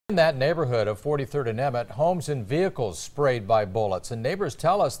In that neighborhood of 43rd and Emmet, homes and vehicles sprayed by bullets. And neighbors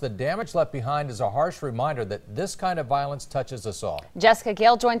tell us the damage left behind is a harsh reminder that this kind of violence touches us all. Jessica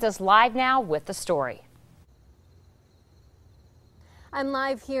Gale joins us live now with the story. I'm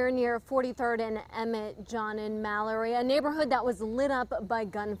live here near 43rd and Emmet, John and Mallory, a neighborhood that was lit up by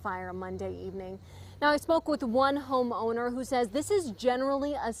gunfire Monday evening. Now, I spoke with one homeowner who says this is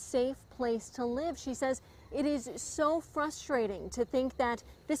generally a safe place to live. She says it is so frustrating to think that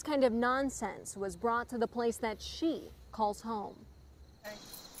this kind of nonsense was brought to the place that she calls home.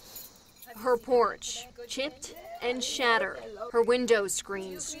 Her porch, chipped and shattered. Her window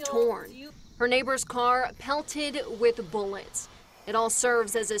screens torn. Her neighbor's car pelted with bullets. It all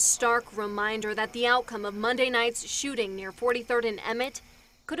serves as a stark reminder that the outcome of Monday night's shooting near 43rd and Emmet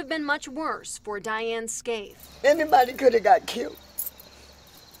could have been much worse for Diane Scaife. Anybody could have got killed.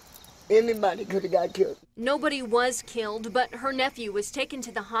 Anybody could have got killed. Nobody was killed, but her nephew was taken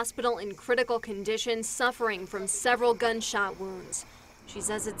to the hospital in critical condition, suffering from several gunshot wounds. She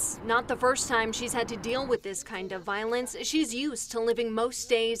says it's not the first time she's had to deal with this kind of violence. She's used to living most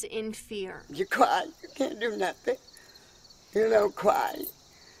days in fear. You cry, you can't do nothing. You don't cry.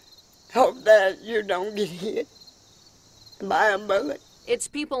 Hope that you don't get hit by a bullet. It's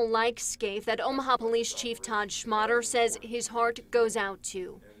people like Scaife that Omaha Police Chief Todd Schmatter says his heart goes out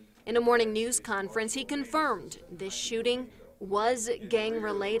to. In a morning news conference, he confirmed this shooting was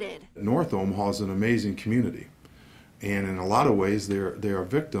gang-related. North Omaha is an amazing community, and in a lot of ways they are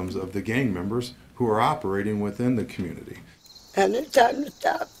victims of the gang members who are operating within the community. And it's time to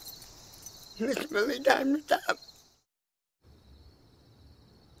stop. It's really time to stop.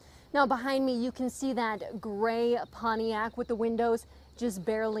 Now behind me you can see that gray Pontiac with the windows just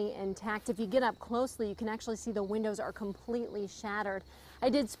barely intact. If you get up closely, you can actually see the windows are completely shattered. I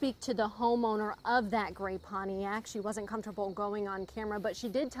did speak to the homeowner of that gray Pontiac. She wasn't comfortable going on camera, but she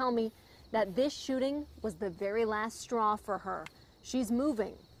did tell me that this shooting was the very last straw for her. She's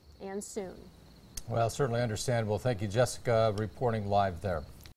moving, and soon. Well, certainly understandable. Thank you, Jessica, reporting live there.